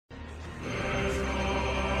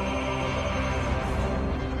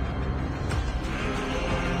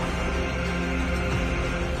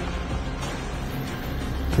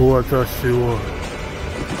私は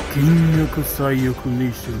筋力最翼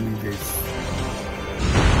ミッションです。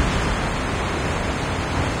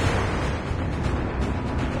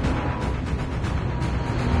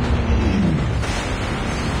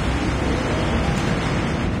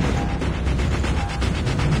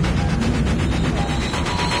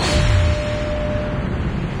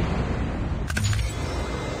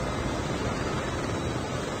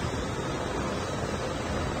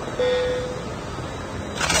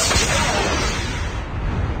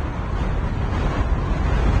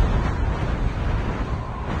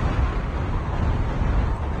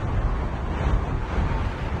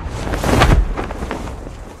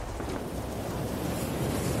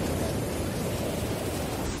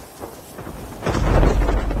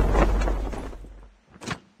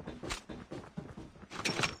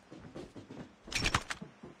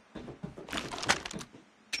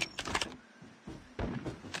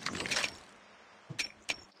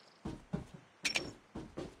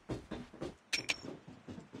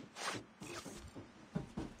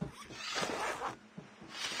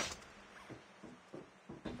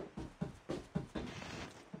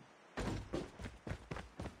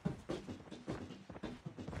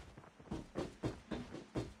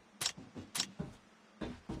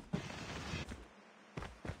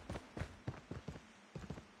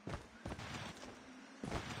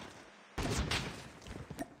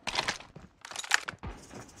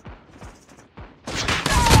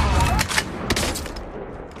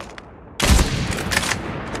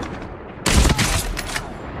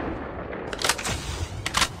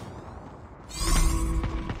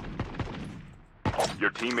Your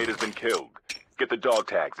teammate has been killed. Get the dog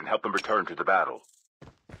tags and help them return to the battle.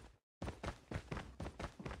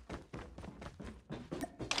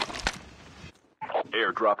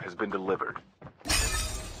 Airdrop has been delivered.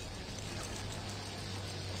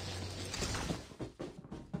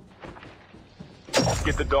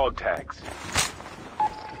 Get the dog tags.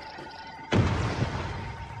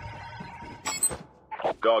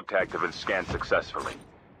 Dog tags have been scanned successfully.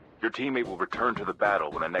 Your teammate will return to the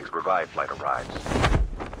battle when the next revive flight arrives.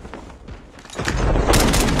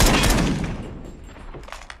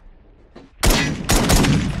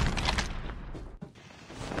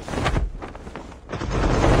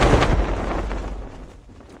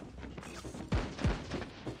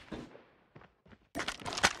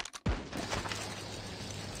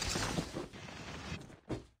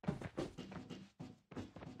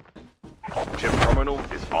 Chip terminal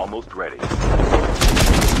is almost ready.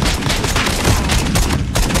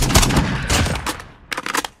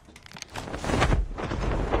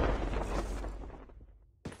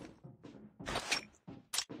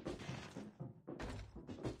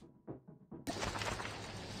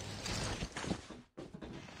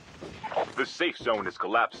 The safe zone is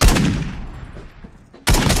collapsing.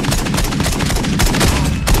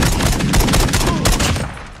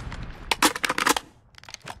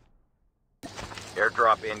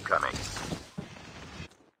 Airdrop incoming.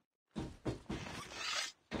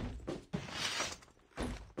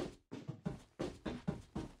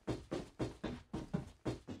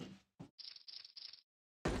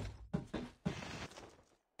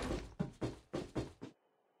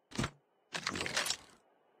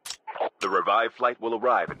 The revive flight will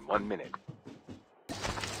arrive in 1 minute.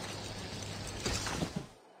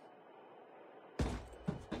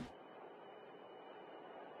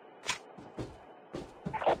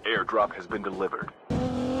 Airdrop has been delivered.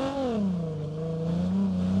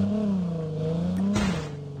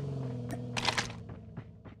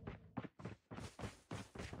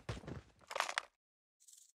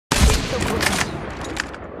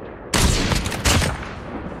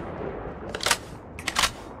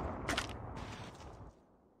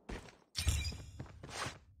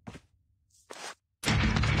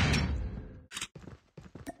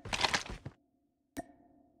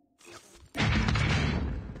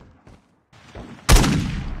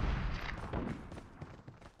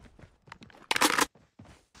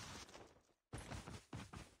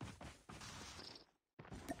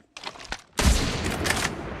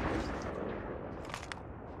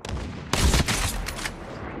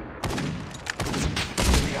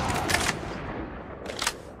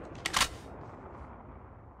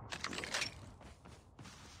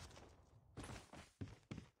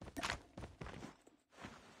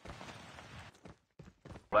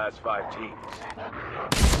 Last 5 teams.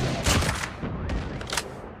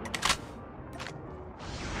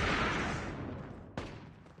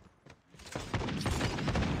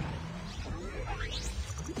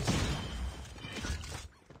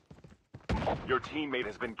 Your teammate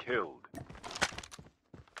has been killed.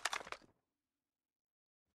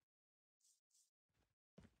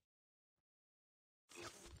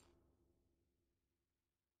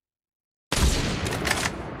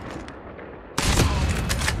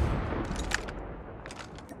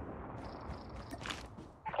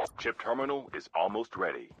 Chip terminal is almost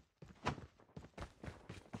ready.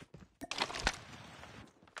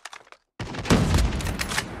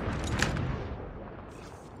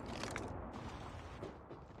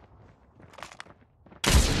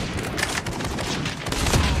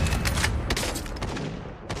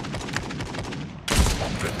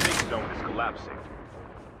 The safe zone is collapsing.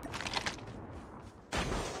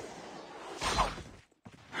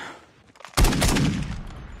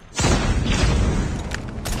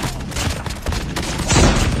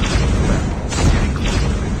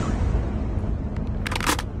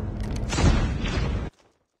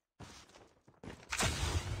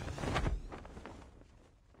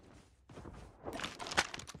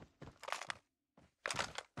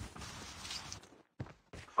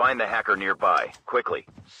 Find the hacker nearby, quickly.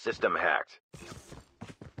 System hacked.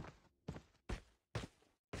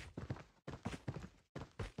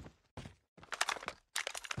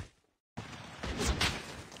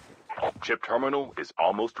 Chip terminal is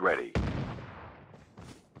almost ready.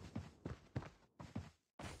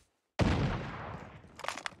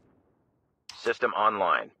 System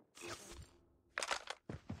online.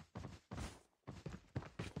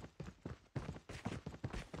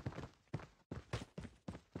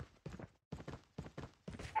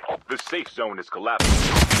 The safe zone is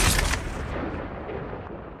collapsing.